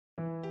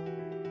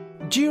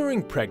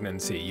During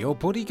pregnancy, your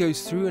body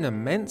goes through an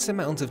immense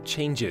amount of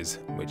changes,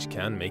 which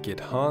can make it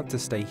hard to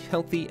stay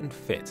healthy and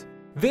fit.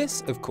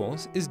 This, of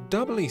course, is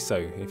doubly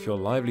so if your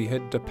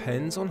livelihood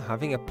depends on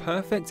having a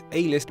perfect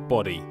A-list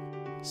body.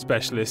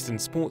 Specialist in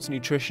sports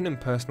nutrition and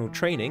personal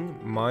training,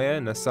 Maya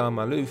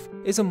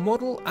Nassar is a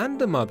model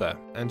and a mother,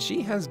 and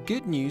she has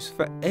good news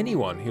for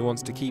anyone who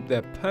wants to keep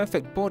their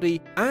perfect body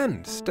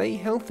and stay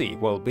healthy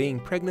while being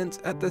pregnant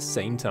at the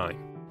same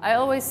time. I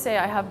always say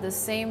I have the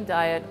same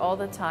diet all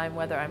the time,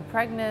 whether I'm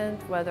pregnant,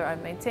 whether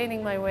I'm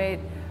maintaining my weight,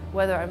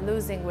 whether I'm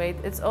losing weight.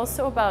 It's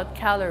also about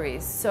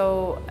calories.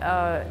 So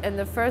in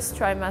the first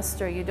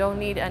trimester, you don't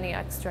need any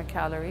extra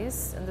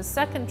calories. In the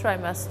second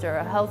trimester,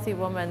 a healthy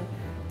woman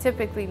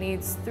typically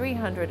needs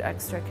 300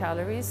 extra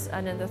calories,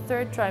 and in the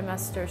third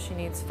trimester, she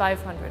needs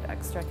 500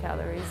 extra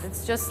calories.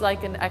 It's just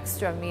like an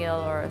extra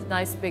meal or a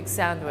nice big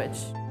sandwich.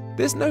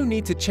 There's no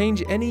need to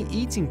change any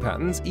eating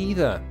patterns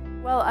either.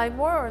 Well, I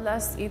more or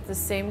less eat the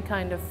same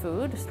kind of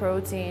food: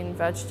 protein,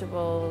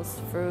 vegetables,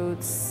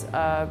 fruits,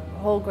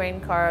 whole grain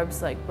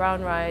carbs like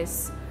brown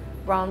rice,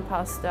 brown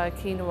pasta,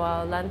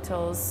 quinoa,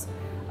 lentils,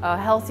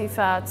 healthy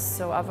fats,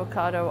 so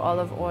avocado,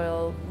 olive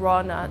oil,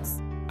 raw nuts.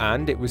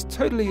 And it was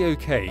totally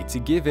okay to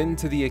give in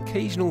to the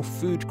occasional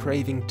food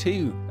craving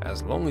too,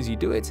 as long as you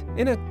do it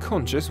in a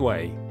conscious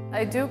way.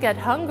 I do get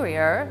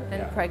hungrier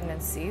in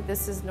pregnancy.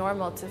 This is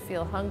normal to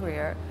feel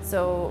hungrier.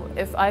 So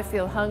if I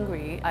feel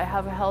hungry, I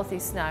have a healthy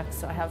snack.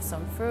 So I have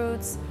some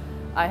fruits,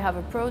 I have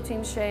a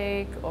protein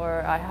shake,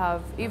 or I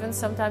have, even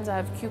sometimes I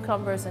have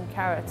cucumbers and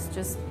carrots,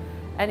 just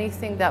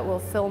anything that will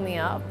fill me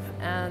up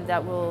and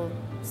that will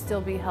still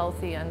be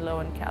healthy and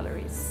low in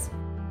calories.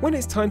 When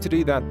it's time to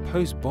do that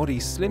post-body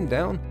slim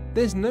down,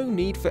 there's no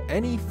need for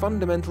any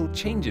fundamental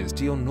changes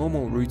to your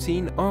normal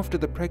routine after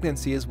the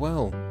pregnancy as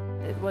well.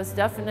 It was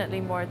definitely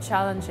more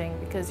challenging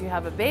because you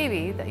have a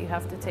baby that you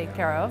have to take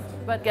care of.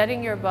 But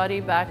getting your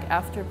body back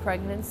after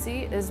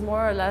pregnancy is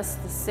more or less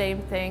the same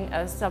thing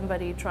as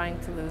somebody trying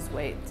to lose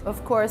weight.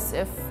 Of course,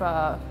 if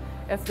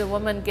the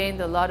woman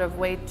gained a lot of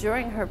weight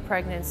during her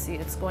pregnancy,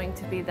 it's going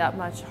to be that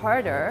much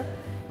harder,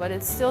 but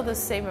it's still the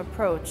same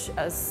approach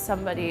as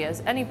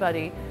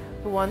anybody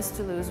who wants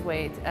to lose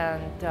weight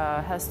and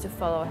has to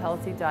follow a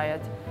healthy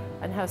diet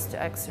and has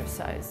to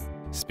exercise.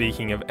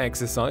 Speaking of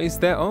exercise,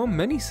 there are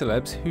many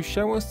celebs who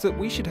show us that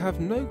we should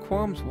have no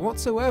qualms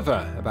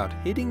whatsoever about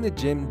hitting the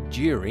gym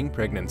during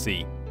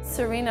pregnancy.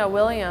 Serena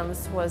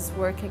Williams was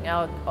working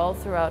out all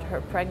throughout her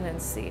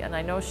pregnancy, and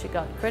I know she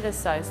got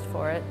criticized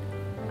for it.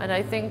 And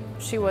I think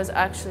she was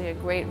actually a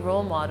great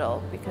role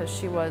model because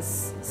she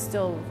was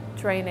still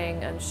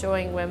training and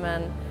showing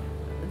women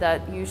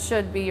that you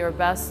should be your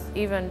best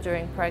even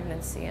during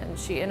pregnancy, and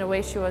in a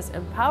way she was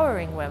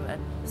empowering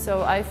women.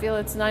 So I feel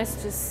it's nice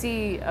to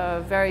see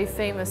a very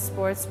famous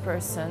sports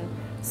person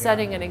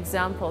setting an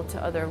example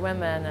to other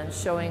women and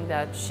showing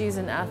that she's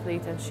an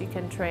athlete and she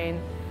can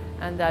train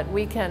and that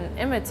we can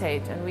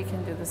imitate and we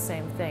can do the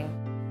same thing.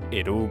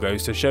 It all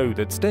goes to show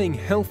that staying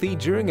healthy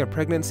during a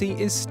pregnancy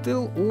is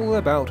still all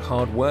about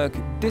hard work,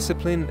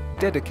 discipline,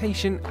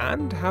 dedication,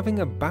 and having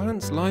a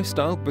balanced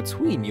lifestyle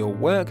between your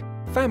work,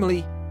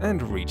 family,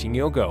 and reaching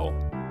your goal.